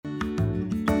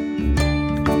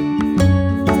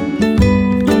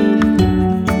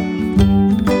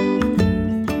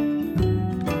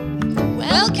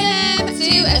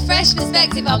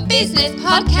Perspective on Business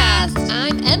podcast.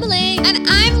 I'm Emily. And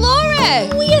I'm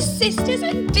Laura. We are sisters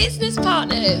and business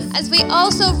partners, as we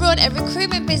also run a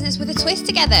recruitment business with a twist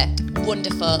together.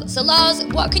 Wonderful. So, Loz,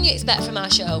 what can you expect from our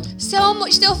show? So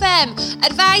much stuff,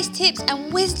 advice, tips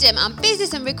and wisdom on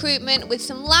business and recruitment with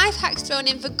some life hacks thrown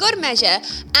in for good measure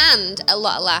and a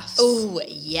lot of laughs. Oh,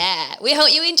 yeah. We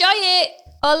hope you enjoy it.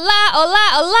 Hola, hola,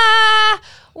 hola.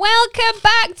 Welcome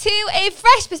back to a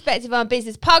Fresh Perspective on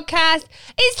Business podcast.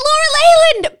 It's Laura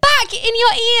Leyland back in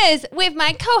your ears with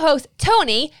my co-host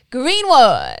Tony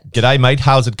Greenwood. G'day, mate.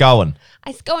 How's it going?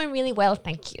 It's going really well,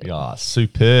 thank you. Yeah,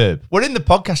 superb. We're in the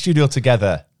podcast studio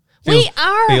together. We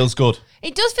are. Feels good.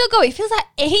 It does feel good. It feels like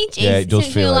ages it does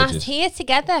since we feel were last ages. here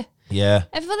together. Yeah.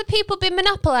 Have other people been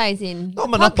monopolising? Not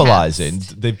monopolising.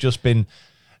 They've just been...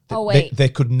 Oh, wait. They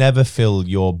could never fill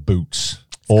your boots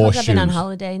or shoes. I've been on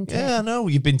holiday. Yeah, I know.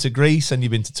 You've been to Greece and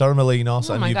you've been to Torremolinos.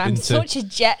 Oh and my you've God, been I'm to... such a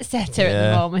jet setter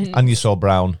at the moment. And you're so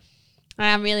brown. I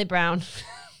am really brown,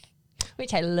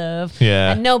 which I love.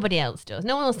 Yeah. And nobody else does.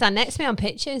 No one will stand next to me on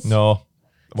pictures. No.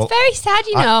 Well, It's very sad,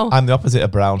 you know. I'm the opposite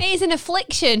of brown. It is an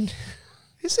affliction.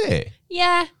 Is it?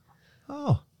 Yeah.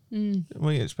 Oh. What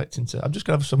are you expecting to... I'm just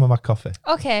going to have some of my coffee.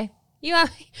 Okay. You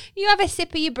have a sip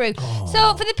of your brew.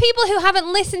 So for the people who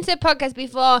haven't listened to the podcast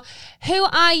before, who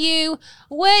are you?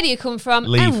 Where do you come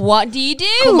from? And what do you do?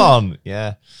 Come on.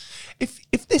 Yeah.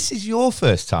 If this is your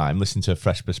first time listening to a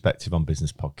Fresh Perspective on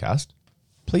Business podcast,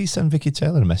 please send Vicky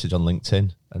Taylor a message on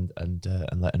LinkedIn and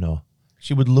let her know.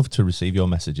 She would love to receive your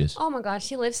messages. Oh my God,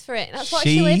 she lives for it. That's what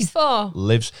she lives for.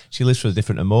 She lives for the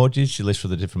different emojis. She lives for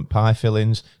the different pie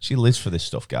fillings. She lives for this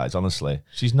stuff, guys. Honestly,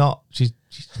 she's not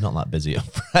that busy at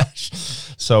Fresh.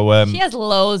 So she has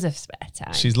loads of spare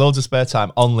time. She's loads of spare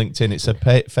time on LinkedIn. It's her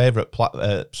favourite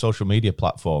social media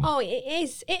platform. Oh, it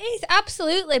is. It is,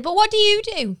 absolutely. But what do you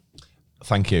do?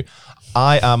 Thank you.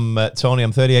 I am Tony.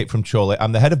 I'm 38 from Chorley.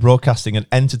 I'm the head of broadcasting and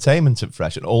entertainment at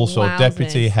Fresh and also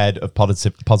deputy head of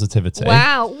positivity.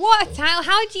 Wow. What a title.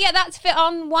 How did you get that to fit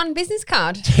on one business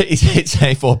card? It's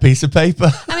a A4 piece of paper.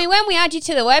 I mean, when we add you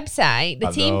to the website,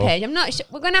 the team page, I'm not sure.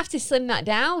 We're going to have to slim that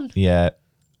down. Yeah.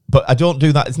 But I don't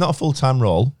do that. It's not a full-time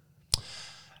role.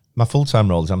 My full-time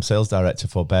role is I'm sales director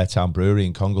for Beartown Brewery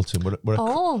in Congleton.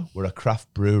 We're a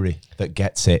craft brewery that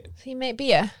gets it. So you make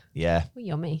beer? Yeah. Well,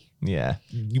 yummy. Yeah.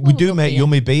 We do make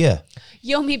yummy beer.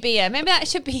 Yummy beer. Maybe that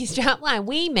should be his strapline.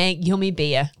 We make yummy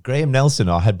beer. Graham Nelson,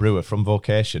 our head brewer from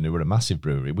Vocation, who were a massive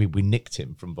brewery, we nicked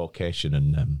him from Vocation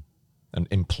and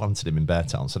implanted him in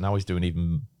Beartown. So now he's doing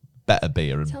even better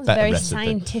beer and Sounds better very recipe.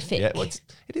 scientific. Yeah, well, it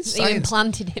is You science.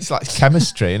 implanted him. It's like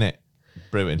chemistry, isn't it?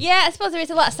 Brewing. Yeah, I suppose there is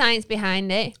a lot of science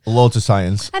behind it. Loads of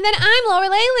science. And then I'm Laura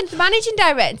Leyland, the Managing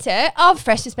Director of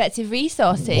Fresh Perspective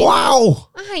Resources. Wow.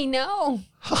 I know.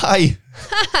 Hi.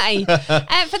 Hi.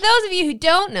 For those of you who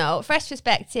don't know, Fresh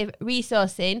Perspective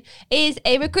Resourcing is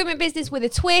a recruitment business with a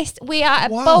twist. We are a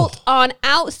bolt-on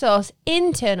outsourced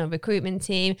internal recruitment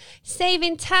team,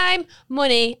 saving time,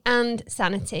 money and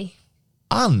sanity.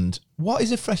 And what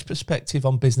is a Fresh Perspective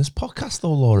on Business podcast,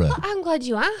 though, Laura? Well, I'm glad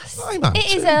you asked.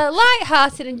 It is a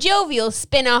light-hearted and jovial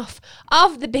spin-off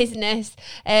of the business.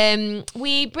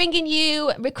 We bringing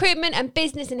you recruitment and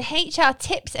business and HR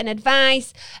tips and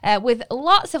advice with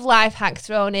lots of life hacks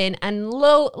thrown in and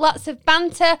lots of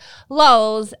banter,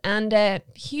 lols and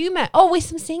humour. Oh, with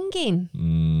some singing.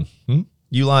 Mm-hmm.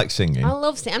 You like singing? I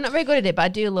love singing. I'm not very good at it, but I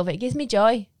do love it. It gives me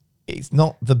joy. It's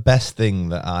not the best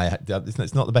thing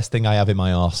it's not the best thing I have in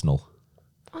my arsenal.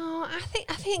 Oh,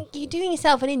 I think you're doing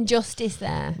yourself an injustice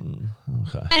there.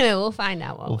 Okay. Anyway, we'll find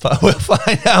out. We'll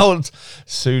find out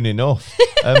soon enough.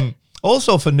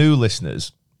 Also, for new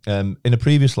listeners, in a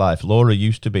previous life, Laura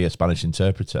used to be a Spanish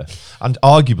interpreter and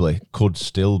arguably could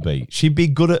still be. She'd be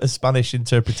good at a Spanish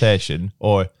interpretation,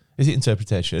 or is it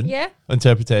interpretation? Yeah.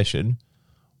 Interpretation.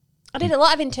 I did a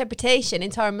lot of interpretation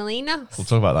in Torremolinos. We'll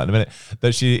talk about that in a minute.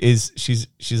 But she's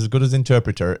as good as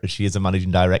interpreter as she is a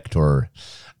managing director.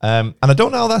 And I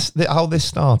don't know how this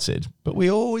started, but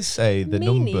we always say the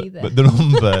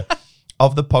number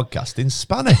of the podcast in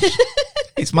Spanish.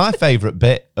 It's my favourite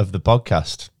bit of the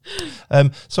podcast.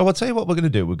 So I'll tell you what we're going to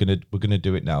do. We're going to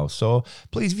do it now. So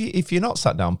please, if you're not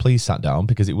sat down, please sat down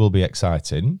because it will be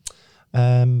exciting.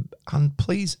 And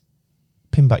please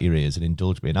pin back your ears and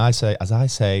indulge me. And as I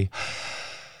say,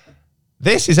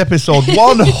 this is episode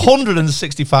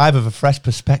 165 of a Fresh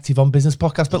Perspective on Business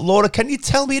podcast. But Laura, can you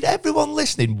tell me and everyone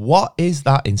listening, what is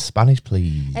that in Spanish,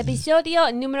 please? Episodio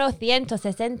número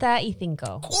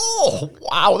 165. Oh,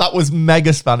 wow, that was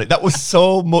mega Spanish. That was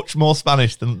so much more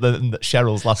Spanish than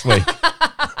Cheryl's last week.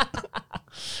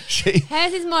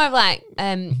 Hers is more of like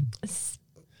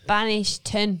Spanish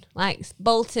ton, like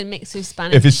Bolton mixed with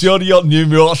Spanish. If it's your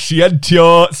número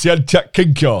ciento.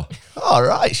 All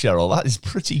right, Cheryl, that is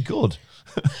pretty good.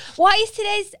 What is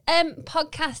today's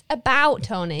podcast about,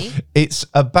 Tony? It's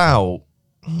about...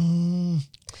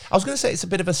 I was going to say it's a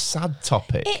bit of a sad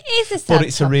topic. It is a sad But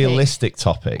it's topic. a realistic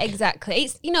topic. Exactly.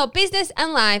 It's, business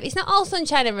and life. It's not all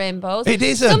sunshine and rainbows. It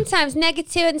isn't. Sometimes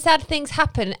negative and sad things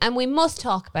happen and we must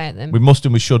talk about them. We must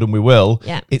and we should and we will.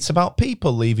 Yeah. It's about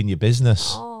people leaving your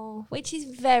business. Oh, which is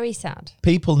very sad.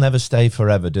 People never stay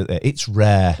forever, do they? It's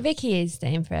rare. Vicky is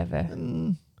staying forever.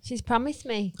 She's promised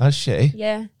me. Has she?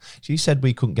 Yeah. She said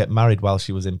we couldn't get married while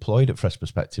she was employed at Fresh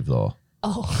Perspective, though.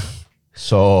 Oh.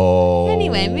 So...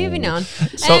 Anyway, moving on.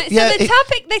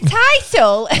 The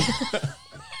title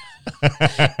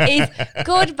is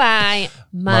Goodbye,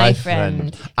 My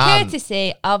Friend.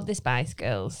 Courtesy of the Spice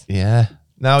Girls. Yeah.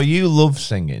 Now, you love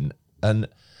singing, and...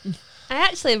 I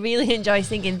actually really enjoy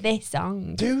singing this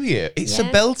song. Do you? It's Yeah.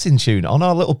 a belting tune. On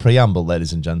our little preamble,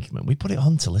 ladies and gentlemen, we put it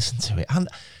on to listen to it, and...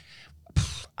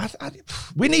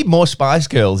 we need more Spice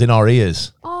Girls in our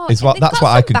ears. Oh, that's what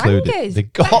I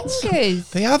concluded. Bangers.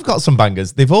 They have got some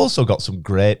bangers. They've also got some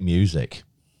great music.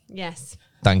 Yes.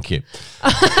 Thank you.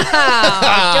 Just be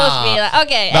like,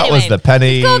 okay. That anyway, was the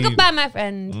penny. Let's go goodbye, my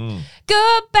friend.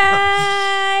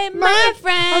 Goodbye, my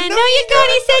friend. I know you're gone,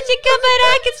 you said you come, but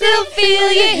I can still feel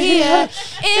you here.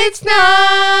 It's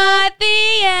not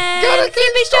the end. Gotta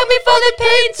keep me strong before the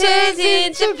pain turns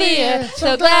into fear.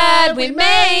 So glad we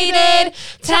made it.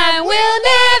 Time will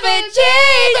never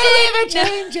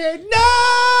change it. No.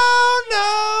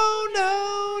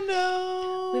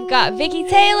 We've got Vicky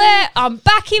Taylor on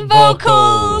backing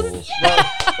vocals.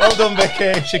 Well done,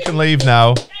 Vicky. She can leave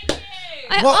now.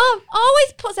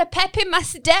 Always puts a pep in my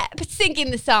step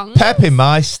singing the song. Pep in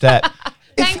my step.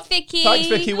 Thanks, Vicky. Thanks,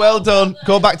 Vicky. Well done.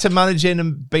 Go back to managing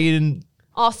and being...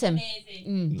 Awesome.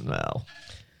 Well...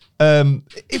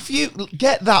 if you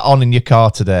get that on in your car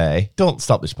today, don't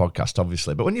stop this podcast,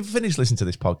 obviously, but when you finish listening to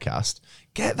this podcast,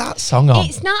 get that song on.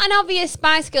 It's not an obvious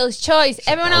Spice Girls choice.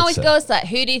 Everyone always goes like,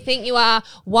 who do you think you are?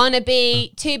 Wanna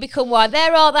be, to become one.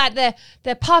 They're all like the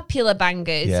popular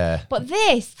bangers. Yeah. But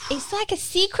this, it's like a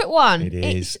secret one. It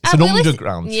is. It's an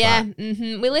underground track. Yeah.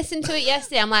 We listened to it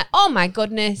yesterday. I'm like, oh my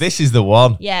goodness. This is the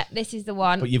one. Yeah, this is the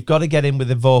one. But you've got to get in with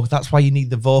the vocal. That's why you need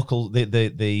the vocal,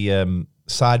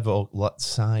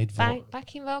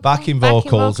 backing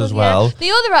vocals as well. Yeah.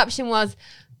 The other option was,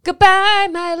 goodbye,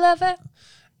 my lover.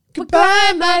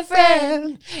 Goodbye, my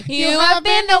friend. You have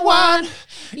been the one.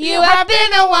 You have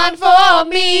been the one for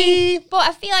me. But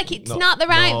I feel like it's not the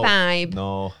right vibe.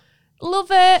 No.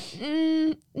 Lover,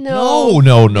 no. No.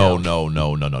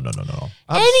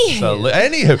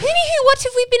 Anywho, what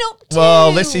have we been up to?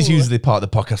 Well, this is usually part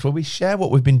of the podcast where we share what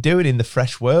we've been doing in the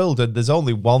fresh world, and there's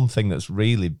only one thing that's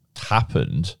really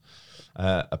happened,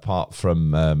 apart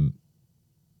from.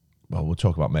 Well, we'll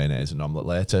talk about mayonnaise and omelette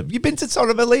later. Have you been to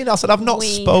Torremolinos? And I've not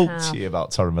spoke to you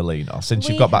about Torremolinos since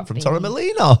you got back from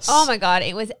Torremolinos. Oh my God,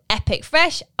 it was epic.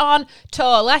 Fresh on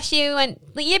tour. The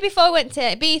year before we went to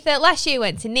Ibiza. Last year we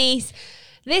went to Nice.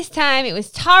 This time it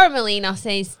was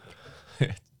Torremolinos'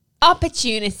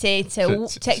 opportunity to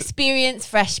experience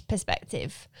Fresh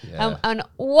Perspective. Yeah. And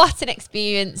what an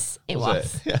experience it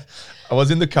was. Yeah. I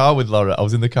was in the car with Laura.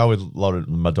 And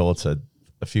my daughter,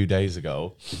 a few days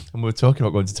ago, and we were talking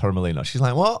about going to Torremolinos. She's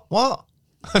like, what?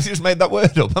 I just made that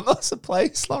word up. That's a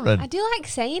place, Lauren. I do like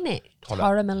saying it.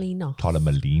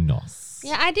 Torremolinos.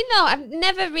 Yeah, I didn't know. I've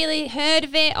never really heard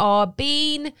of it or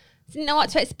been. Didn't know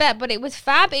what to expect, but it was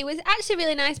fab. It was actually a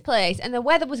really nice place, and the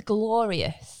weather was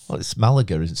glorious. Well, it's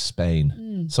Malaga, it's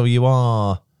Spain. So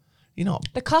you're not...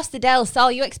 The Costa del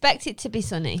Sol, you expect it to be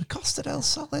sunny. The Costa del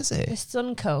Sol, is it? The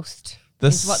Sun Coast.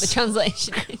 Is what the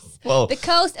translation is. Well, the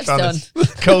coast of sun.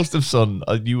 The coast of sun.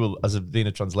 You will, as being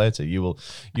a translator, you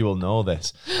will know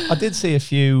this. I did see a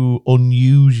few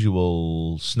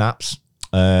unusual snaps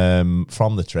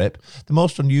from the trip. The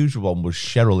most unusual one was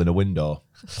Cheryl in a window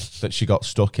that she got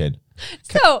stuck in.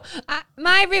 So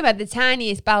my room had the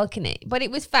tiniest balcony, but it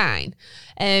was fine.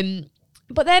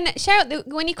 But then Cheryl,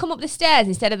 when you come up the stairs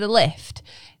instead of the lift,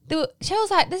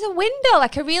 Cheryl's like, there's a window,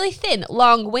 like a really thin,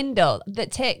 long window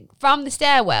that take from the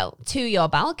stairwell to your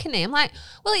balcony. I'm like,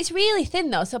 well, it's really thin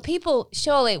though, so people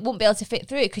surely won't be able to fit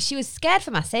through it, because she was scared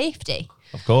for my safety.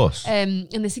 Of course. And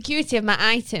the security of my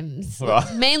items,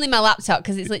 Right. mainly my laptop,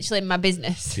 because it's literally my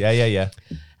business. Yeah. And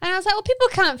I was like, well, people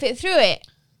can't fit through it.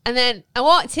 And then I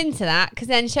walked into that, because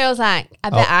then Cheryl's like, I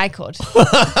bet I could.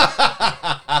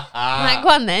 I'm like, go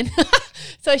on then.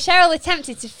 So Cheryl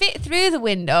attempted to fit through the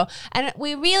window, and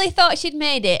we really thought she'd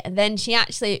made it, and then she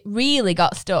actually really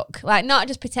got stuck. Like, not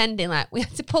just pretending, like, we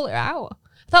had to pull her out.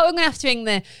 thought we were going to have to ring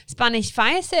the Spanish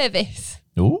fire service.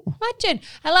 Ooh. Imagine.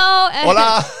 Hello.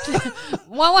 Hola.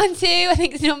 112, I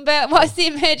think it's the number. What's the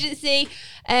emergency?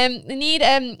 We need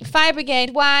fire brigade.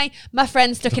 Why? My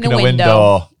friend's stuck in a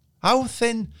window. How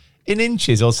thin? In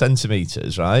inches or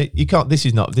centimetres, right? You can't. This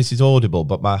is audible,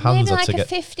 but my hands Maybe are like to a get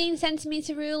 15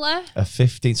 centimetre ruler. a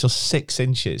 15, so 6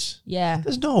 inches. Yeah.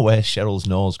 There's no way Cheryl's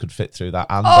nose could fit through that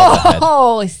and on her head.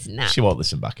 Oh, snap. She won't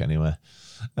listen back anyway.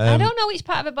 I don't know which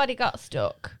part of her body got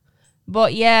stuck.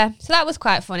 But yeah, so that was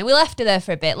quite funny. We left her there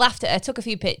for a bit, laughed at her, took a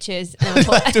few pictures. And we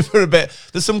left her for a bit.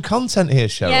 There's some content here,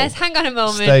 Cheryl. Yes, hang on a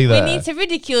moment. Stay there. We need to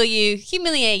ridicule you,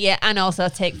 humiliate you, and also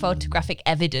take photographic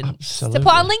evidence Absolutely. to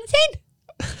put on LinkedIn.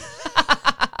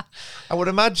 I would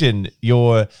imagine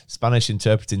your Spanish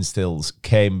interpreting skills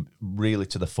came really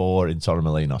to the fore in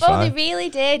Torremolinos, right? Oh, they really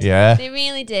did. Yeah. They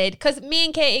really did. Because me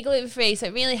and Katie are gluten-free, so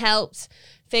it really helped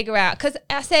figure out. Because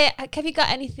I say, have you got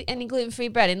any gluten-free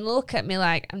bread? And they look at me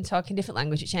like I'm talking different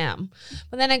language, which I am.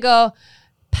 But then I go,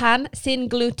 pan sin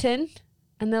gluten.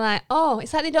 And they're like, oh,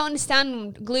 it's like they don't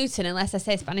understand gluten unless I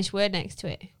say a Spanish word next to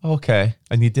it. Okay.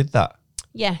 And you did that?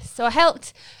 Yes, so I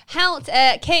helped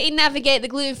Katie navigate the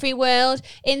gluten-free world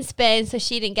in Spain so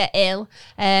she didn't get ill.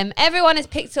 Everyone has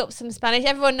picked up some Spanish.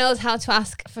 Everyone knows how to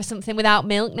ask for something without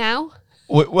milk now.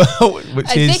 Which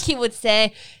As Vicky would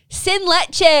say, sin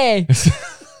leche.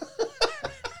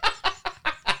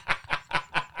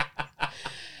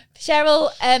 Cheryl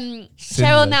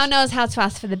now knows how to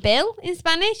ask for the bill in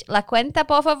Spanish. La cuenta,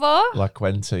 por favor. La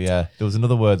cuenta, yeah. There was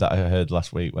another word that I heard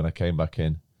last week when I came back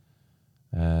in.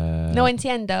 No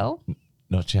entiendo.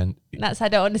 No chen. That's I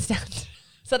don't understand.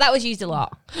 So that was used a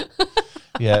lot.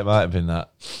 Yeah, it might have been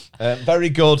that. Very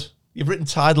good. You've written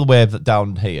tidal wave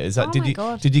down here. Is that did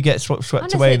you get swept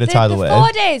Honestly, away in a tidal wave?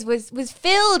 4 days was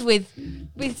filled with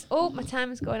oh, my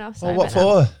time is going off. Sorry what about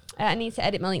for? that. I need to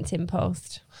edit my LinkedIn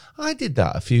post. I did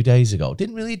that a few days ago.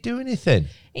 Didn't really do anything.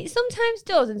 It sometimes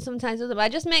does and sometimes doesn't. But I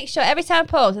just make sure every time I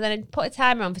post, and then I put a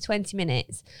timer on for 20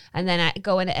 minutes, and then I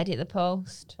go in and edit the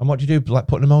post. And what do you do? Like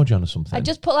put an emoji on or something? I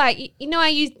just put like, I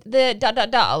use the ...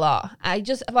 a lot. I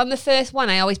just, on the first one,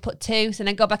 I always put 2, so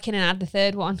then I go back in and add the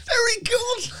third one. Very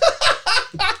good.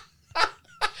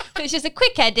 So it's just a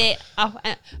quick edit.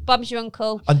 Bob's your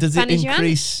uncle. And does it Fanny's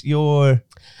increase your...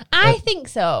 I think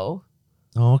so.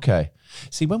 Oh, okay.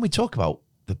 See, when we talk about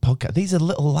the podcast, these are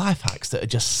little life hacks that are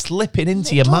just slipping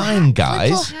into your mind,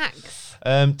 guys. Little hacks.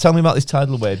 Tell me about this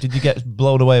tidal wave. Did you get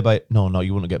blown away by... No,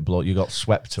 you wouldn't get blown. You got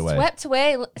swept away. Swept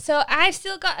away. So I've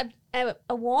still got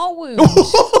a war wound.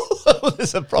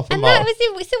 There's a proper And mark. that was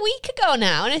it's a week ago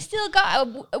now, and I still got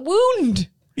a wound.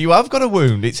 You have got a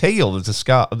wound. It's healed. There's a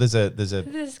scar. There's a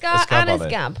scar and a on it.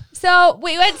 scab. So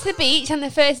we went to the beach on the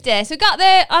first day. So we got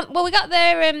there. We got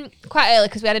there quite early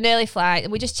because we had an early flight,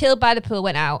 and we just chilled by the pool,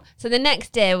 went out. So the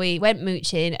next day we went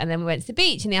mooching, and then we went to the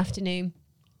beach in the afternoon.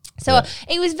 So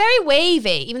it was very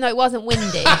wavy, even though it wasn't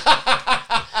windy.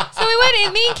 So we went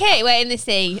in. Me and Katie went in the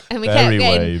sea, and we kept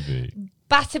getting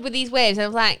battered with these waves. And I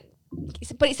was like,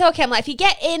 but it's okay. I'm like, if you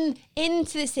get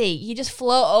into the sea, you just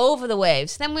float over the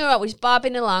waves. So then we were just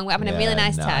bobbing along, we're having a really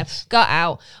nice time. Got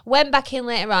out, went back in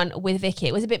later on with Vicky.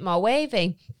 It was a bit more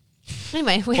wavy.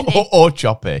 Anyway, we went in. Or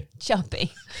choppy.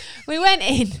 Choppy. We went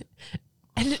in,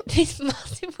 and this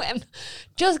massive wave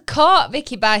just caught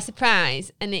Vicky by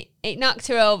surprise, and it knocked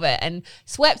her over and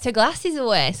swept her glasses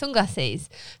away, sunglasses.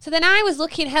 So then I was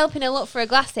helping her look for her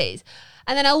glasses,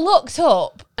 and then I looked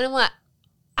up, and I'm like,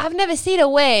 I've never seen a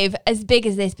wave as big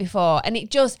as this before. And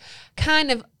it just kind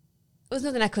of, there was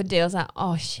nothing I could do. I was like,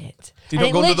 oh shit. Did you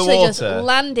not go under the water? It literally just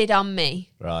landed on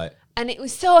me. Right. And it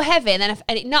was so heavy. And then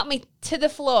and it knocked me to the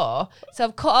floor. So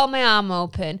I've cut all my arm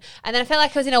open. And then I felt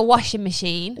like I was in a washing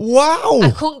machine. Wow.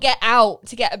 I couldn't get out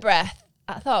to get a breath.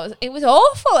 I thought it was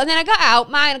awful. And then I got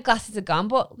out. My glasses are gone.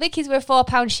 But Vicky's were a £4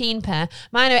 Shein pair.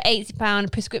 Mine are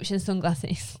 £80 prescription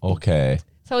sunglasses. Okay.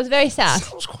 So I was very sad.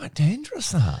 Sounds quite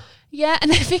dangerous, that. Yeah,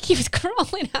 and then Vicky was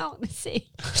crawling out in the sea.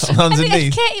 And then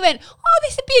Katie went, oh,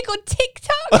 this would be a good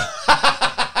TikTok.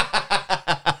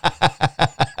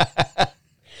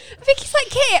 Vicky's like,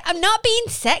 Katie, I'm not being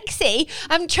sexy.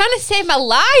 I'm trying to save my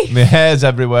life. My hair's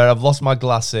everywhere. I've lost my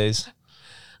glasses.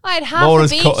 I had half a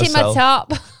beach in my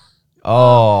top.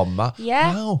 Oh, man.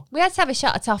 Yeah. Wow. We had to have a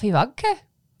shot of toffee vodka.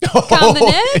 Calm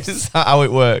the nerves. Is that how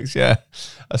it works? Yeah.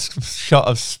 A shot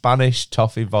of Spanish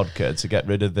toffee vodka to get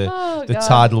rid of the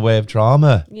tidal wave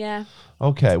drama. Yeah.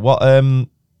 Okay. What?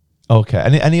 Okay.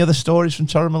 Any other stories from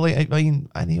Torremolinos? I mean,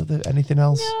 anything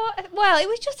else? No. Well, it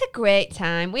was just a great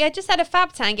time. We had just had a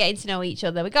fab time getting to know each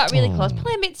other. We got really close,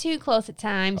 probably a bit too close at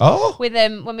times. Oh. With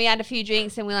when we had a few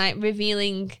drinks and we like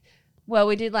revealing where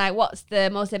we did like, what's the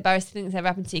most embarrassing thing that's ever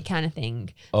happened to you kind of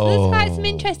thing. So there's quite some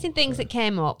interesting things that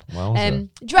came up.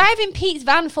 Driving Pete's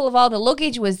van full of all the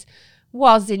luggage was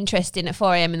interesting at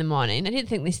 4 a.m. in the morning. I didn't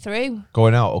think this through.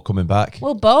 Going out or coming back?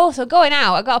 Well, both. So going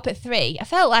out, I got up at 3. I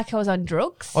felt like I was on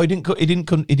drugs. Oh, he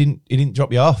didn't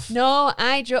drop you off? No,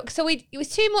 I drove. So it was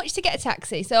too much to get a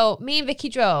taxi. So me and Vicky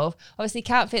drove. Obviously,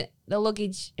 can't fit the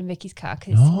luggage in Vicky's car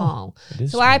because it's small. So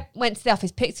small. I went to the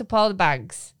office, picked up all the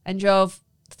bags, and drove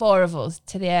 4 of us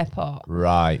to the airport.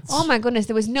 Right. Oh my goodness,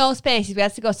 there was no spaces. We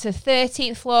had to go to the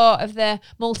 13th floor of the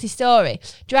multi-story.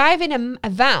 Driving a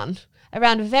van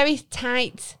around a very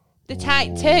tight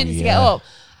turns to get up.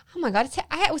 Oh my God,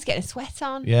 I was getting a sweat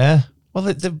on. Yeah.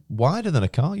 Well, they're wider than a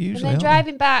car usually. And then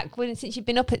driving back since you've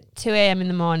been up at 2 a.m. in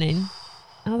the morning,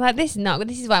 I was like, this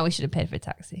is why we should have paid for a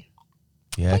taxi.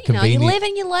 Yeah, but, you live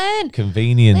and you learn.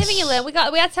 Convenience. Live and you learn.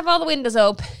 We had to have all the windows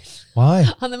open. Why?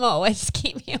 On the motorway, just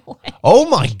keep me away. Oh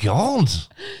my God,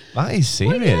 that is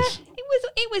serious. Well,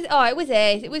 yeah, it was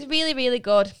ace. It was really, really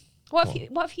good. What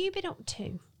have you been up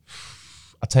to?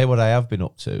 I'll tell you what I have been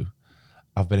up to.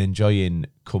 I've been enjoying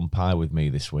Come Pie With Me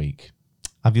this week.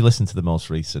 Have you listened to the most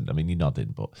recent? I mean, you're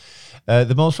nodding, but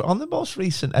on the most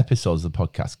recent episodes of the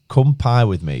podcast, Come Pie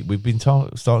With Me, we've been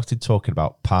started talking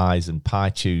about pies and Pie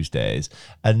Tuesdays,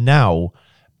 and now,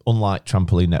 unlike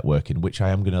trampoline networking, which I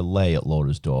am going to lay at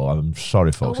Laura's door, I'm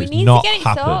sorry, folks, it's not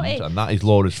happened, sorted. And that is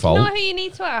Laura's fault. You know who you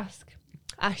need to ask?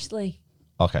 Ashley.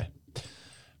 Okay.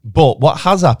 But what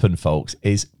has happened, folks,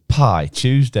 is Pie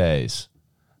Tuesdays.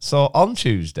 So on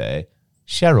Tuesday,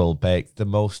 Cheryl baked the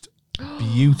most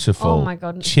beautiful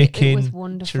chicken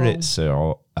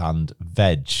chorizo and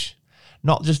veg.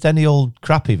 Not just any old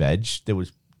crappy veg. There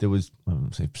was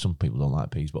some people don't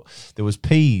like peas, but there was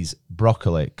peas,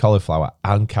 broccoli, cauliflower,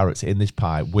 and carrots in this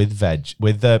pie with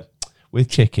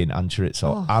chicken and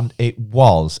chorizo, and it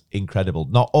was incredible.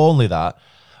 Not only that,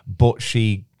 but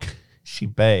she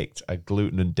baked a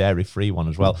gluten and dairy free one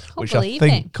as well, which I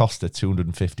think cost her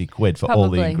 250 quid for all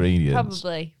the ingredients.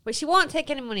 Probably, but she won't take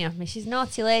any money off me. She's a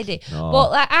naughty lady. No.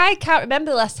 But I can't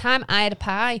remember the last time I had a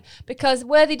pie, because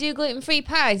where they do gluten free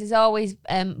pies, there's always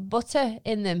butter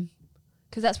in them.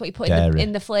 Because that's what you put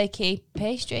in the flaky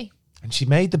pastry. And she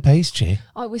made the pastry.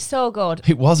 Oh, it was so good.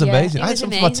 It was amazing. I had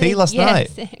some for my tea last night.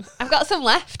 Same. I've got some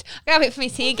left. I have it for my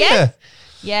tea again.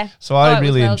 Yeah. So I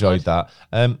really enjoyed that.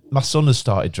 My son has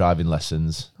started driving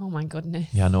lessons. Oh my goodness.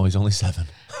 Yeah, I know, he's only 7.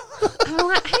 I'm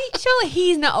like, surely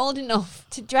he's not old enough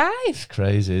to drive. It's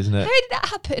crazy, isn't it? How did that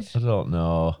happen? I don't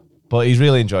know. But he's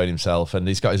really enjoyed himself, and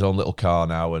he's got his own little car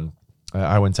now, and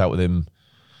I went out with him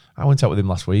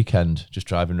last weekend, just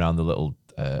driving around the little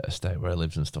estate where he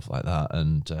lives and stuff like that,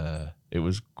 and it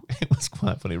was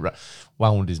quite funny.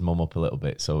 Wound his mum up a little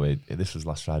bit, so this was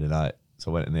last Friday night. So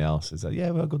I went in the house. He said,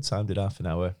 "Yeah, we had a good time. Did half an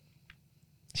hour."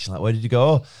 She's like, "Where did you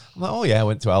go?" I'm like, "Oh yeah, I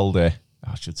went to Aldi."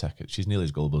 I should take it. She's nearly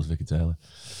as gullible as Vicky Taylor.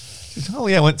 She's like, "Oh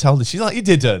yeah, I went to Aldi." She's like, "You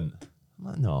didn't?" I'm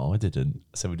like, "No, I didn't."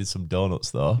 I said, "We did some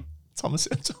donuts though." Thomas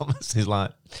is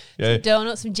like, "Yeah, some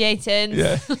donuts, some J-turns."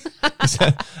 Yeah. He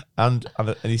said, and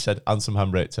he said, "And some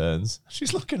handbrake turns."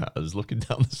 She's looking at us, looking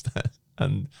down the stairs,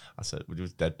 and I said, "Would you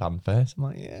just deadpan face?" I'm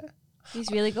like, "Yeah." He's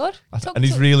really good. And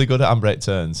he's really good at handbrake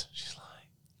turns. She's like,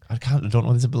 I don't know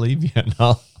whether to believe you or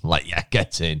not. I'm like, yeah,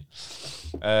 get in.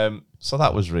 So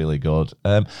that was really good.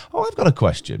 I've got a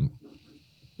question.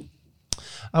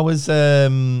 I was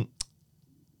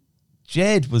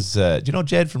Jade was. Do you know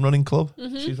Jade from Running Club?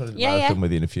 Mm-hmm. She's running the marathon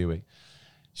with you in a few weeks.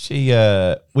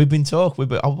 We've been talking.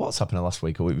 What's happened last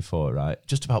week or week before, right?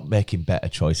 Just about making better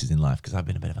choices in life, because I've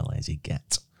been a bit of a lazy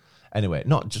get. Anyway,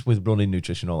 not just with running,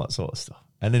 nutrition, all that sort of stuff.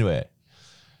 And anyway,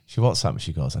 she WhatsApped me.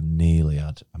 She goes, "I nearly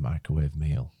had a microwave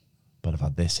meal, but I've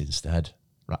had this instead.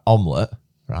 Right, omelette,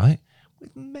 right,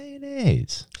 with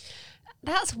mayonnaise."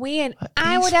 That's weird.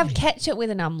 I would have ketchup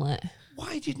with an omelette.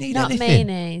 Why do you need anything? Not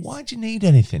mayonnaise. Why do you need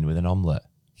anything with an omelette?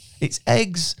 It's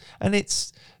eggs and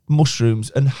it's mushrooms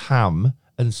and ham,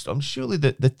 and surely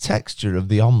the texture of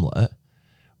the omelette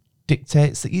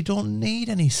dictates that you don't need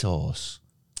any sauce.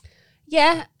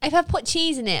 Yeah, if I put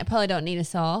cheese in it, I probably don't need a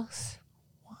sauce.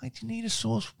 Why do you need a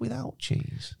sauce without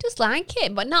cheese? Just like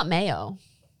it, but not mayo.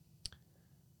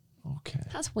 Okay.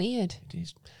 That's weird. It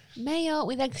is. Mayo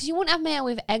with eggs. Because you wouldn't have mayo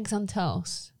with eggs on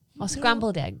toast. Or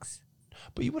scrambled eggs.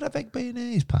 But you would have egg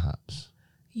mayonnaise, perhaps.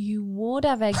 You would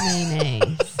have egg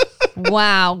mayonnaise.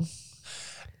 Wow.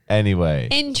 Anyway.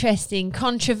 Interesting,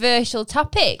 controversial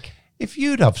topic. If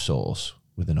you'd have sauce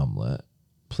with an omelette,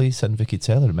 please send Vicky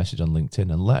Taylor a message on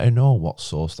LinkedIn and let her know what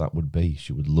sauce that would be.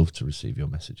 She would love to receive your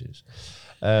messages.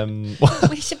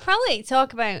 We should probably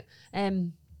talk about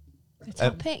A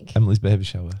topic. Emily's baby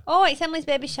shower. Oh, it's Emily's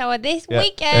baby shower this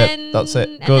weekend. That's it.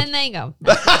 And Good. then there you go.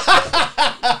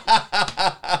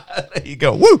 There you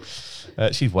go. Woo!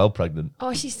 She's well pregnant.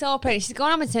 Oh, she's so pregnant. She's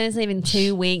going on maternity leave in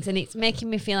 2 weeks, and it's making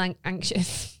me feel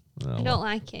anxious. No, I don't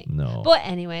like it. No. But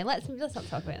anyway, let's not talk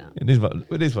about that. It is what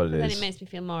it is. Then it makes me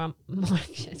feel more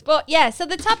anxious. But yeah, so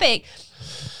the topic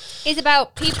is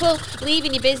about people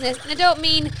leaving your business, and I don't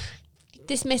mean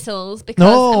dismissals,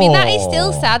 because I mean that is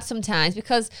still sad sometimes,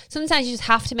 because sometimes you just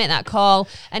have to make that call,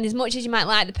 and as much as you might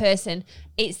like the person,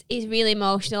 it's really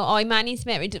emotional, or you might need to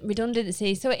make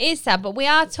redundancy, so it is sad. But we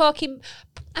are talking,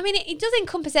 I mean, it does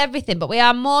encompass everything, but we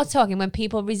are more talking when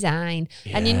people resign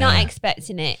and you're not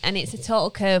expecting it, and it's a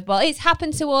total curveball. It's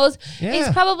happened to us.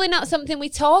 It's probably not something we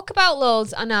talk about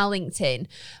loads on our LinkedIn.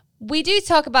 We do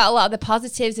talk about a lot of the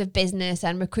positives of business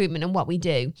and recruitment and what we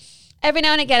do. Every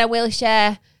now and again I will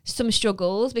share some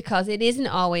struggles, because it isn't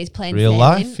always plain real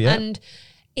life, and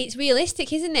it's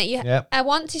realistic, isn't it? I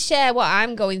want to share what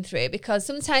I'm going through, because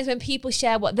sometimes when people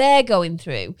share what they're going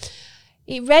through,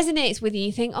 it resonates with you.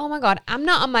 You think, oh my God, I'm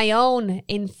not on my own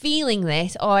in feeling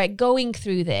this or going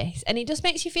through this, and it just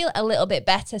makes you feel a little bit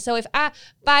better. So if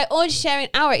by us sharing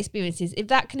our experiences, if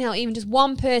that can help even just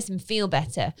one person feel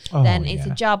better, then it's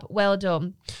a job well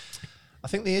done. I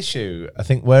think the issue,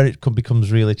 where it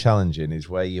becomes really challenging is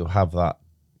where you have that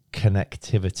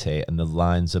connectivity and the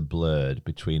lines are blurred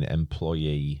between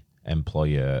employee,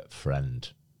 employer,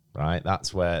 friend, right?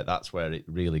 That's where it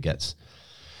really gets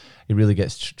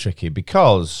tricky,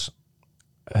 because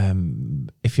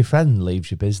if your friend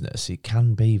leaves your business, it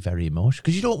can be very emotional,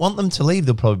 because you don't want them to leave.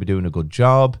 They'll probably be doing a good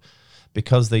job,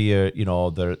 because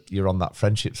you're on that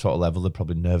friendship sort of level. They're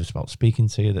probably nervous about speaking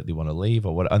to you, that they want to leave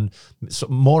or what. And so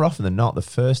more often than not, the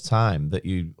first time that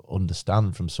you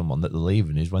understand from someone that they're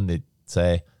leaving is when they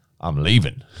say, I'm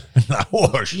leaving.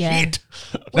 Oh, shit.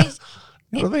 Which,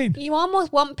 you know what I mean? You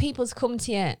almost want people to come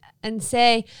to you and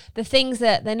say the things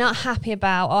that they're not happy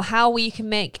about, or how you can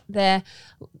make their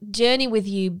journey with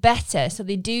you better so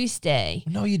they do stay.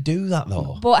 No, you do that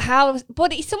though. But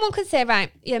someone could say, right,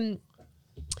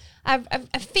 I'm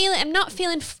not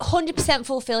feeling 100%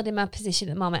 fulfilled in my position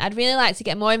at the moment. I'd really like to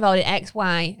get more involved in X,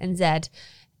 Y, and Z.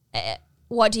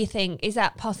 What do you think? Is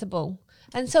that possible?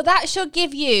 And so that should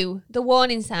give you the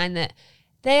warning sign that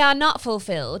they are not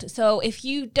fulfilled. So if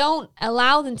you don't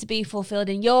allow them to be fulfilled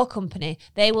in your company,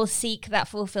 they will seek that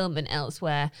fulfillment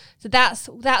elsewhere. So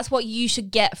that's what you should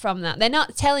get from that. They're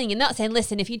not telling you, not saying,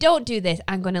 listen, if you don't do this,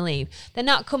 I'm going to leave. They're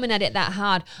not coming at it that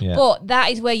hard. Yeah. But that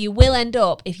is where you will end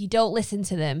up if you don't listen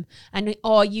to them,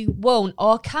 or you won't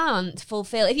or can't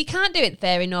fulfill. If you can't do it,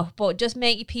 fair enough, but just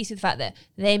make your peace with the fact that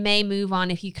they may move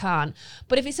on if you can't.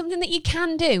 But if it's something that you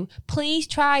can do, please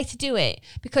try to do it,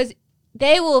 because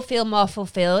they will feel more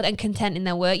fulfilled and content in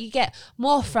their work. You get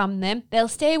more from them. They'll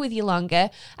stay with you longer,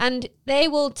 and they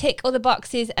will tick other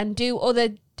boxes and do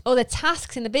other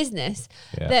tasks in the business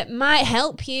that might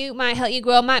help you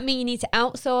grow, might mean you need to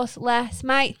outsource less,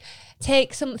 might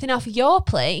take something off your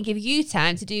plate and give you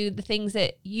time to do the things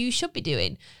that you should be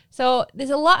doing. So there's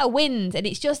a lot of wins, and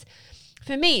it's just,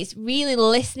 for me, it's really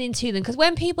listening to them, because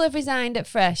when people have resigned at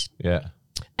Fresh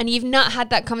and you've not had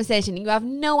that conversation, you have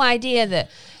no idea that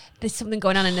there's something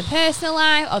going on in their personal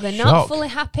life, or they're not fully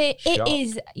happy.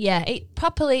 It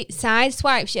properly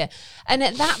sideswipes you. And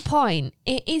at that point,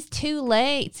 it is too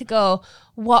late to go,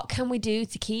 what can we do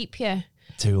to keep you?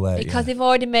 Too late. Because they've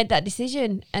already made that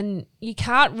decision, and you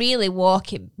can't really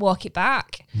walk it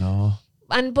back. No.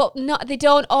 They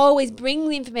don't always bring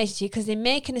the information to you, because they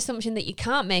make an assumption that you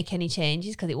can't make any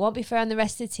changes because it won't be fair on the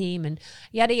rest of the team, and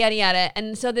yada, yada, yada.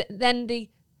 And so then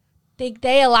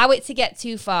they allow it to get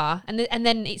too far, and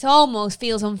then it almost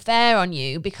feels unfair on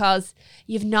you because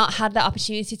you've not had that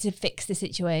opportunity to fix the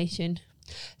situation.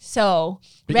 So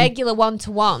regular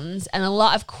one-to-ones and a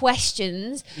lot of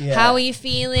questions. How are you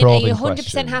feeling? Probing are you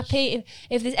 100% happy?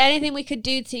 If there's anything we could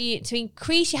do to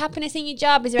increase your happiness in your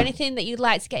job, is there anything that you'd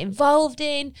like to get involved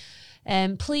in?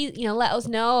 Please, let us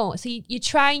know. So you're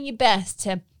trying your best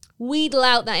to wheedle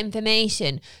out that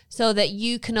information so that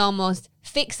you can almost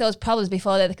fix those problems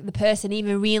before the person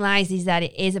even realizes that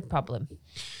it is a problem.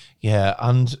 Yeah,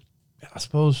 and I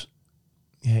suppose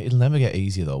it'll never get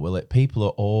easier though, will it? People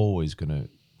are always gonna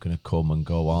come and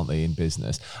go, aren't they, in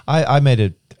business? I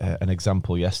made an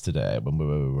example yesterday when we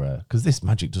were, because this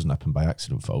magic doesn't happen by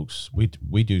accident, folks.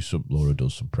 Laura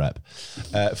does some prep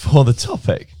for the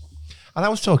topic, and I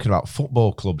was talking about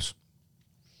football clubs,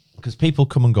 because people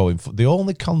come and go the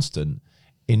only constant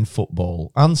in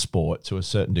football and sport to a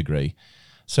certain degree,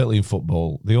 certainly in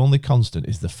football, the only constant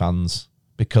is the fans,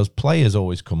 because players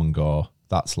always come and go.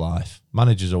 that's life.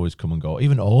 Managers always come and go,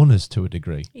 even owners to a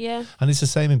degree. Yeah. And it's the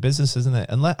same in business, isn't it?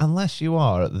 Unless you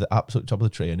are at the absolute top of the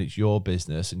tree and it's your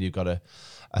business and you've got a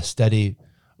steady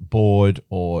board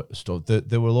or stuff,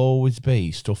 there will always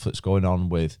be stuff that's going on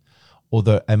with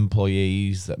other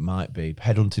employees that might be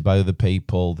headhunted by other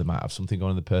people. They might have something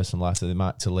going on in the personal life that they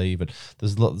might to leave, and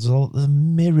there's a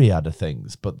myriad of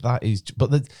things. But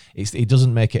it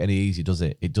doesn't make it any easier, does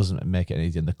it? It doesn't make it any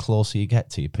easier. And the closer you get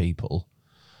to your people,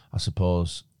 I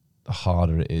suppose, the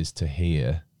harder it is to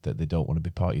hear that they don't want to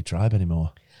be part of your tribe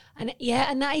anymore. And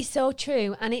that is so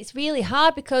true. And it's really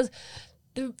hard because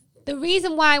the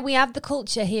reason why we have the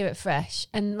culture here at Fresh,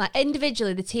 and like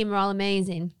individually the team are all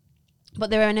amazing, but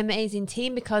they're an amazing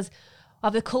team because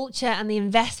of the culture and the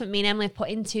investment me and Emily have put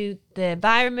into the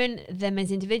environment, them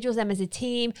as individuals, them as a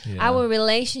team, our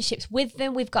relationships with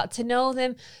them. We've got to know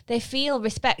them. They feel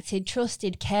respected,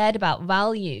 trusted, cared about,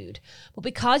 valued. But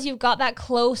because you've got that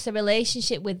closer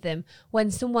relationship with them,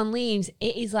 when someone leaves,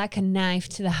 it is like a knife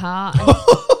to the heart.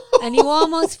 And you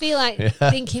almost feel like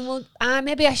thinking, well,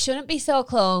 maybe I shouldn't be so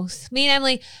close. Me and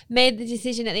Emily made the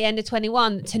decision at the end of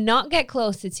 21 to not get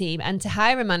close to the team and to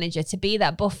hire a manager to be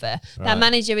that buffer. Right. That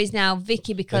manager is now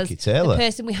Vicky because the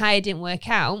person we hired didn't work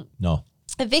out. No.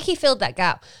 And Vicky filled that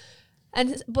gap.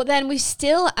 But then I've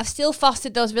still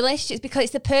fostered those relationships because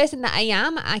it's the person that I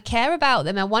am. I care about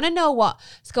them. I want to know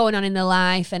what's going on in their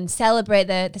life and celebrate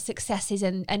the successes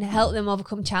and help them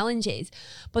overcome challenges.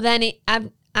 But then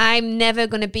I'm never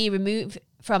going to be removed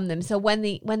from them. So when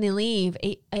they leave,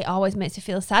 it always makes me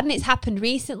feel sad. And it's happened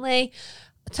recently.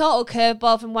 A total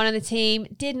curveball from one of the team.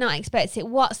 Did not expect it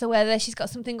whatsoever. She's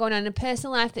got something going on in her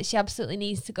personal life that she absolutely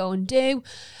needs to go and do.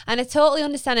 And I totally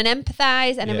understand and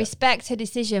empathise and I respect her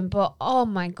decision. But oh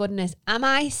my goodness, am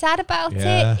I sad about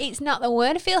it? It's not the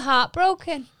word. I feel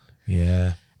heartbroken.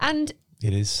 Yeah. And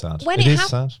it is sad. When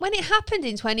it happened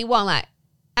in 21, like,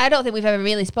 I don't think we've ever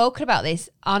really spoken about this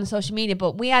on social media,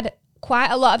 but we had quite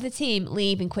a lot of the team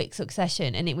leave in quick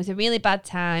succession and it was a really bad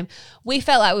time. We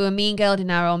felt like we were mean girled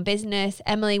in our own business.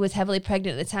 Emily was heavily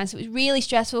pregnant at the time, so it was really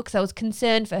stressful because I was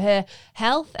concerned for her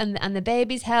health and the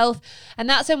baby's health. And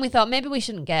that's when we thought maybe we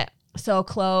shouldn't get so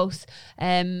close.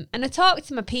 And I talked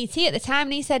to my PT at the time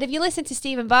and he said, have you listened to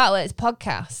Steven Bartlett's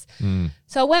podcast?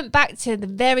 So I went back to the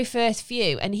very first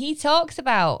few and he talks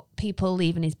about people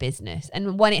leaving his business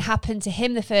and when it happened to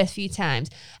him the first few times,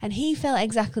 and he felt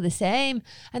exactly the same.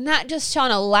 And that just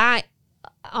shone a light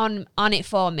on it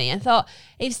for me. I thought,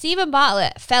 if Steven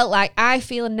Bartlett felt like I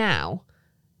feel now,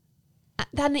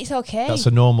 then it's okay. That's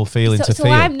a normal feeling to feel.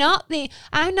 So I'm not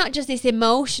just this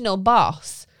emotional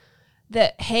boss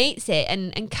that hates it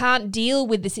and can't deal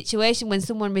with the situation when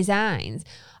someone resigns.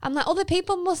 I'm like, other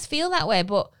people must feel that way,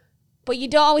 but you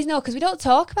don't always know because we don't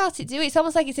talk about it, do we? It's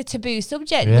almost like it's a taboo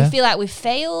subject. We feel like we've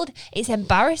failed. It's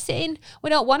embarrassing. We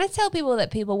don't want to tell people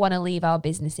that people want to leave our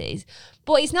businesses.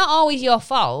 But it's not always your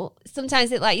fault.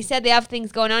 Sometimes, like you said, they have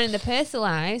things going on in their personal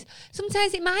lives.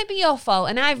 Sometimes it might be your fault.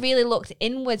 And I've really looked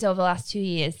inwards over the last 2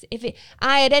 years. If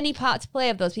I had any part to play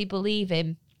of those people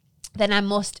leaving, then I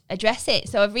must address it.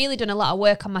 So I've really done a lot of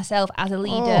work on myself as a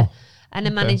leader and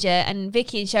a manager. And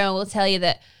Vicky and Cheryl will tell you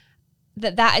that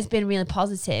has been really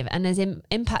positive and has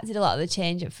impacted a lot of the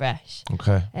change at Fresh.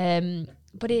 Okay. You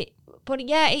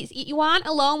aren't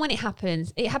alone when it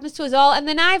happens. It happens to us all. And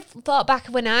then I've thought back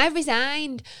when I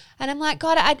resigned and I'm like,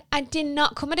 God, I did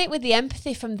not come at it with the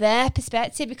empathy from their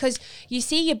perspective because you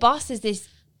see your boss as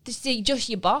just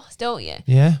your boss, don't you?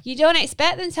 Yeah. You don't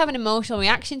expect them to have an emotional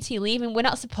reaction to you leaving. We're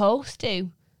not supposed to.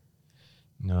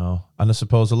 No. And I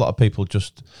suppose a lot of people will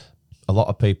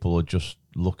just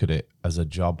look at it as a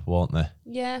job, won't they?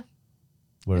 Yeah.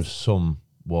 Whereas some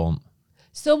won't.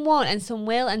 Some won't and some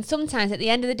will. And sometimes at the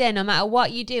end of the day, no matter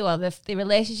what you do or the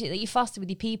relationship that you foster with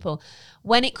your people,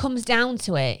 when it comes down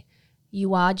to it,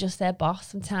 you are just their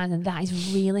boss sometimes. And that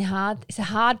is really hard. It's a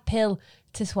hard pill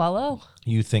to swallow.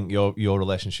 You think your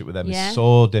relationship with them is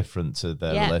so different to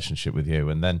their relationship with you.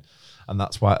 And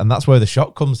that's where the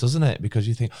shock comes, doesn't it? Because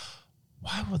you think,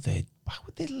 why would they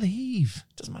leave?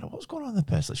 It doesn't matter what's going on in the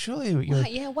person. Surely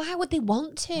why would they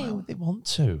want to? Why would they want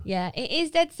to? Yeah, it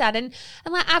is dead sad. And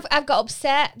like I've got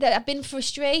upset, that I've been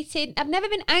frustrated. I've never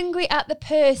been angry at the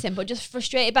person, but just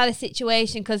frustrated by the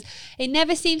situation because it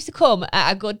never seems to come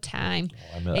at a good time.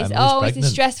 It's always a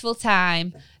stressful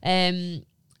time.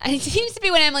 And it seems to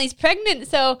be when Emily's pregnant.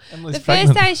 So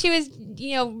first time she was,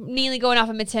 nearly going off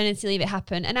on maternity leave, it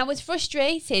happened. And I was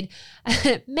frustrated.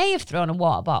 May have thrown a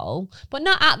water bottle, but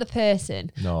not at the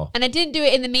person. No. And I didn't do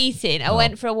it in the meeting. I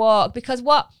went for a walk because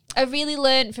what I really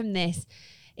learned from this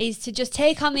is to just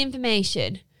take on the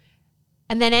information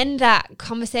and then end that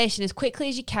conversation as quickly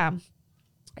as you can.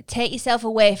 take yourself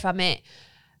away from it.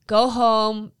 Go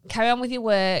home, carry on with your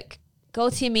work, go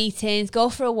to your meetings, go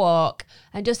for a walk,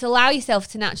 and just allow yourself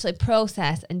to naturally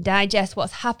process and digest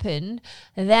what's happened,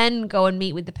 then go and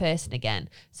meet with the person again.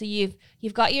 So you've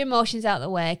got your emotions out of the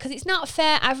way, because it's not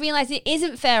fair. I've realised it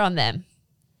isn't fair on them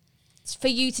for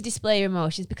you to display your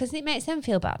emotions, because it makes them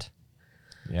feel bad.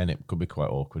 Yeah, and it could be quite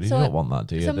awkward. So, you don't want that,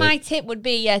 do you? So my tip would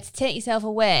be, to take yourself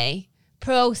away,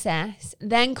 process,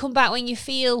 then come back when you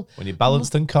feel... When you're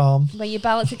balanced and calm. When you're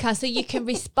balanced and calm, so you can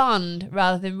respond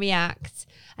rather than react.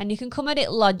 And you can come at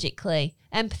it logically,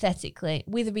 empathetically,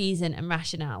 with reason and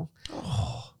rationale.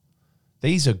 Oh,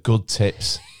 these are good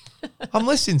tips. I'm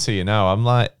listening to you now. I'm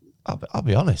like, I'll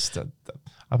be honest.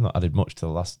 I've not added much to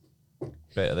the last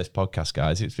bit of this podcast,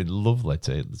 guys. It's been lovely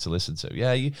to listen to.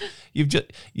 Yeah,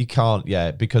 you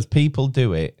can't, because people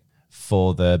do it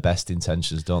for their best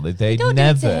intentions, don't they? They don't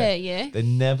never do it to hurt you. They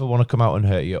never want to come out and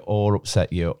hurt you or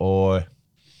upset you or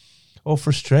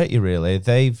frustrate you, really.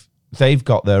 They've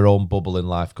got their own bubble in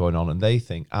life going on, and they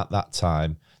think at that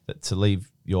time that to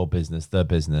leave your business, their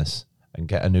business, and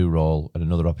get a new role and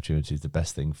another opportunity is the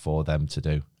best thing for them to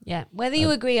do. Yeah, whether you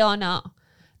agree or not,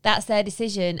 that's their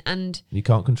decision, and you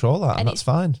can't control that, and that's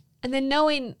fine. And then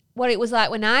knowing what it was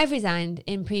like when I've resigned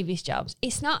in previous jobs,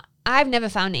 I've never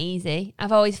found it easy.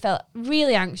 I've always felt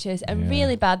really anxious and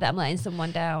really bad that I'm letting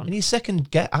someone down. And you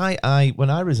second get, when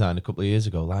I resigned a couple of years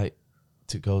ago, like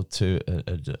to go to,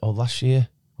 last year,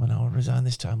 when I resigned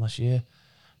this time last year,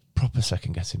 proper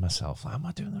second guessing myself. Like, am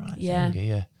I doing the right thing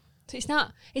here? So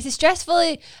it's a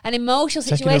stressful and emotional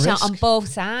situation on both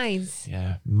sides.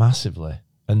 Yeah, massively.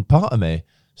 And part of me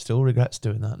still regrets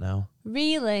doing that now.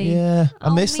 Really? Yeah.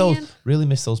 I miss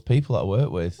those people that I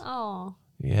work with. Oh.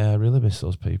 Yeah, I really miss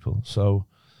those people. So,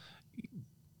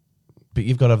 but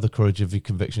you've got to have the courage of your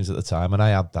convictions at the time, and I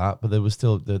had that. But there was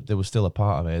still a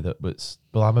part of me that was.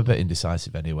 Well, I'm a bit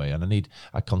indecisive anyway, and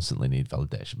I constantly need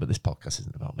validation. But this podcast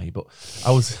isn't about me. But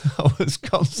I was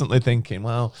constantly thinking,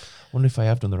 well, I wonder if I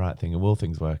have done the right thing, and will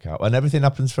things work out? And everything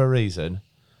happens for a reason.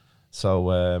 So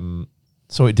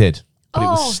it did, but it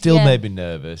was still made me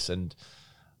nervous, and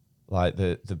like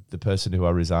the person who I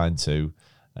resigned to,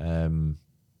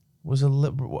 was a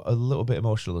little bit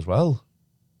emotional as well.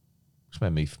 Which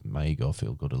made my ego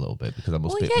feel good a little bit, because I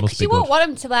must be because you won't want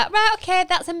them to be like, right, okay,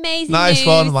 that's amazing nice news.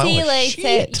 One. Like, see you later.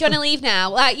 Shit. Do you want to leave now?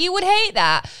 Like, you would hate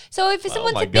that. So for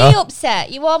someone to be upset,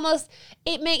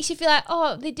 it makes you feel like,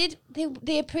 oh,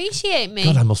 they appreciate me.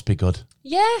 God, I must be good.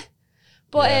 Yeah.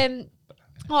 But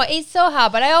it's so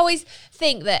hard. But I always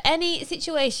think that any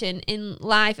situation in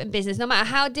life and business, no matter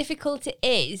how difficult it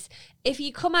is, if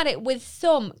you come at it with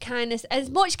some kindness, as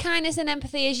much kindness and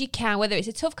empathy as you can, whether it's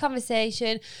a tough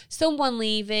conversation, someone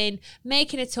leaving,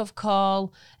 making a tough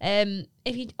call,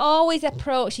 if you always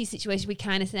approach these situations with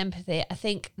kindness and empathy, I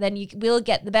think then you will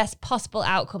get the best possible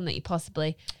outcome that you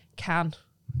possibly can.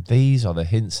 These are the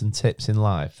hints and tips in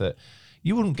life that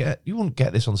you wouldn't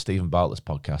get this on Steven Bartlett's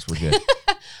podcast, would you?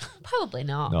 Probably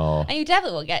not. No. And you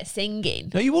definitely won't get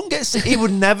singing. No, you wouldn't get he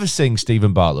would never sing,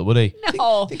 Steven Bartlett, would he?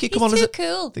 No. Think he's too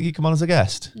cool. Think he'd come on as a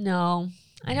guest? No,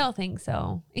 I don't think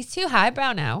so. He's too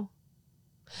highbrow now.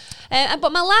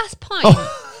 But my last point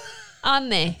on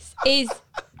this is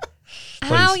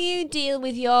how you deal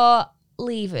with your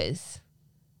leavers.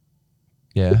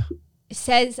 Yeah. It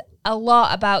says a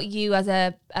lot about you as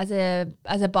a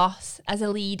boss, as a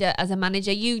leader, as a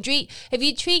manager. If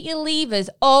you treat your leavers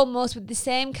almost with the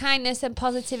same kindness and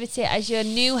positivity as your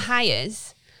new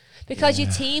hires, because your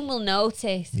team will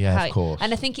notice. Yeah, of course.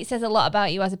 And I think it says a lot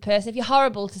about you as a person. If you're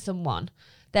horrible to someone,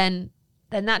 then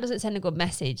that doesn't send a good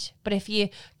message. But if you're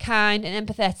kind and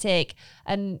empathetic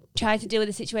and try to deal with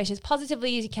the situation as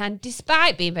positively as you can,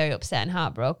 despite being very upset and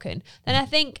heartbroken, then I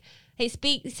think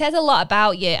it says a lot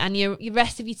about you, and your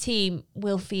rest of your team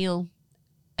will feel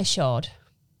assured.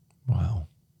 Wow.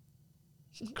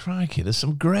 Crikey, there's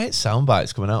some great sound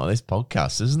bites coming out of this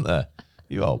podcast, isn't there?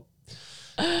 You're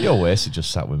wasted just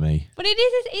sat with me. But it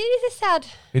is a sad...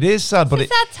 It is sad, but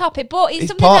it's a sad topic, but it's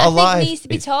something that I think needs to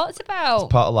be talked about.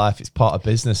 It's part of life, it's part of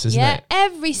business, isn't it? Yeah,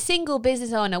 every single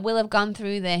business owner will have gone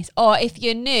through this. Or if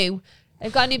you're new...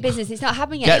 They've got a new business. It's not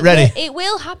happening yet. Get ready. It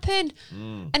will happen.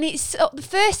 And it's the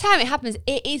first time it happens,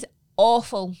 it is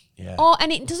awful. Yeah.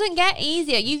 And it doesn't get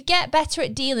easier. You get better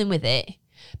at dealing with it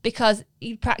because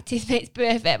you practice makes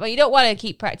perfect. But you don't want to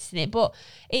keep practicing it. But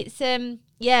it's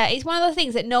it's one of those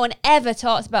things that no one ever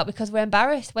talks about because we're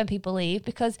embarrassed when people leave,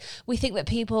 because we think that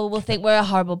people will think we're a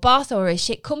horrible boss or a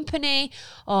shit company,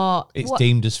 or it's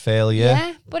deemed as failure.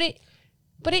 Yeah,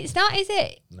 but it's not, is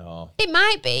it? No. It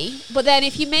might be, but then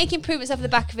if you make improvements off the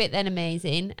back of it, then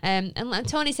amazing. And like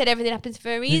Tony said, everything happens for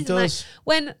a reason. It does. Like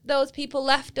when those people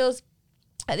left us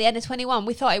at the end of 21,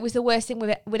 we thought it was the worst thing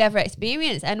we'd ever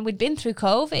experienced, and we'd been through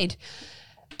COVID.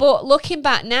 But looking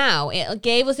back now, it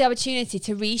gave us the opportunity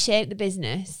to reshape the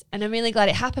business, and I'm really glad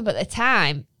it happened. But at the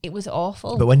time, it was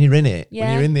awful. But when you're in it,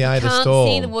 when you're in the eye of the storm,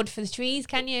 you can't see the wood for the trees,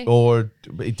 can you? Or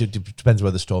it depends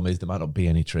where the storm is. There might not be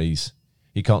any trees.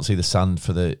 You can't see the sand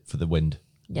for the wind.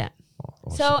 Yeah.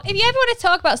 So if you ever want to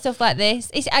talk about stuff like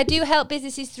this, I do help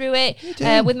businesses through it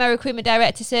with my recruitment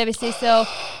director services. So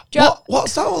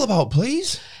what's that all about,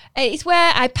 please? It's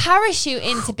where I parachute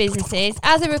into businesses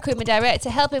as a recruitment director,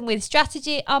 helping with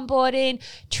strategy, onboarding,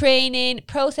 training,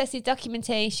 processes,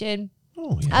 documentation.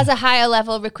 Oh, yeah. As a higher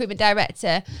level recruitment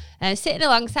director, sitting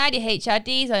alongside your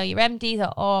HRDs or your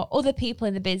MDs or other people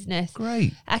in the business.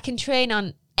 Great. I can train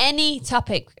on any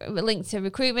topic linked to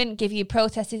recruitment, give you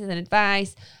processes and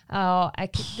advice.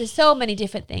 There's so many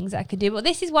different things I could do, but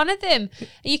this is one of them.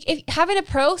 Having a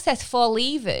process for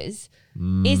leavers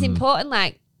is important.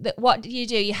 Like, what do?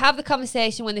 You have the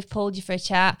conversation when they've pulled you for a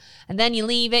chat, and then you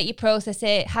leave it, you process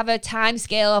it, have a time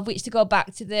scale of which to go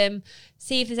back to them,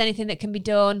 see if there's anything that can be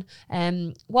done.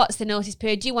 What's the notice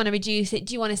period? Do you want to reduce it?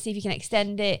 Do you want to see if you can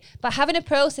extend it? But having a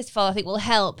process for, I think, will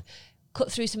help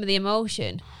cut through some of the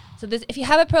emotion. So if you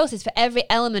have a process for every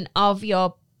element of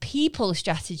your people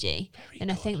strategy, then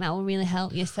I think that will really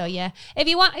help you. So yeah, if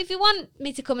you want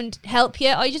me to come and help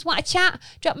you, or you just want to chat,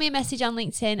 drop me a message on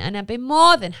LinkedIn, and I'd be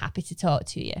more than happy to talk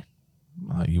to you.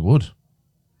 You would.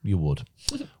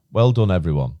 Well done,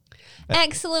 everyone.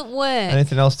 Excellent work.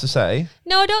 Anything else to say?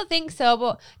 No, I don't think so,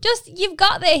 but just, you've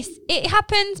got this. It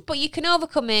happens, but you can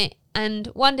overcome it, and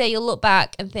one day you'll look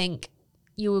back and think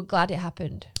you were glad it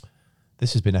happened.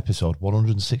 This has been episode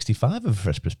 165 of A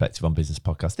Fresh Perspective on Business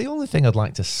podcast. The only thing I'd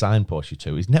like to signpost you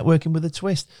to is Networking with a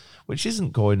Twist, which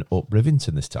isn't going up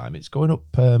Rivington this time. It's going up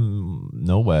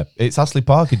nowhere. It's Astley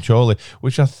Park in Chorley,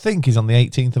 which I think is on the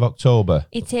 18th of October.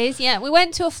 It is, yeah. We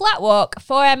went to a flat walk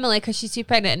for Emily because she's too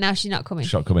pregnant, and now she's not coming.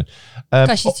 She's not coming.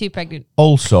 Because she's too pregnant.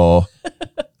 Also,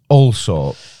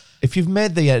 if you've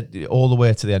made all the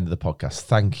way to the end of the podcast,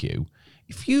 thank you.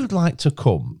 If you'd like to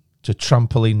come to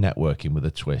Trampoline Networking with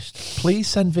a Twist, please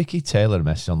send Vicky Taylor a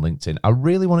message on LinkedIn. I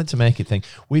really wanted to make it a thing.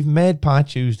 We've made Pie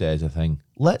Tuesdays a thing.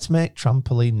 Let's make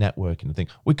Trampoline Networking a thing.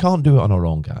 We can't do it on our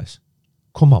own, guys.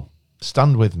 Come on,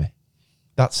 stand with me.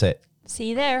 That's it. See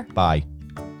you there. Bye.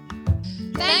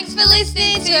 Thanks for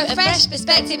listening to A Fresh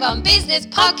Perspective on Business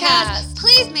podcast.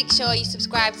 Please make sure you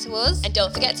subscribe to us, and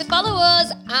don't forget to follow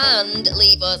us and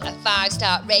leave us a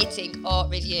 5-star rating or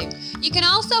review. You can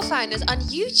also find us on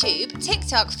YouTube,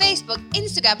 TikTok, Facebook,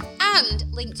 Instagram and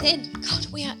LinkedIn. God,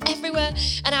 we are everywhere.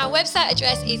 And our website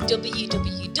address is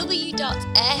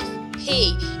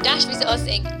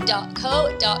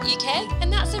www.fp-resourcing.co.uk.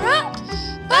 And that's a wrap.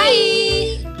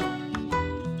 Bye.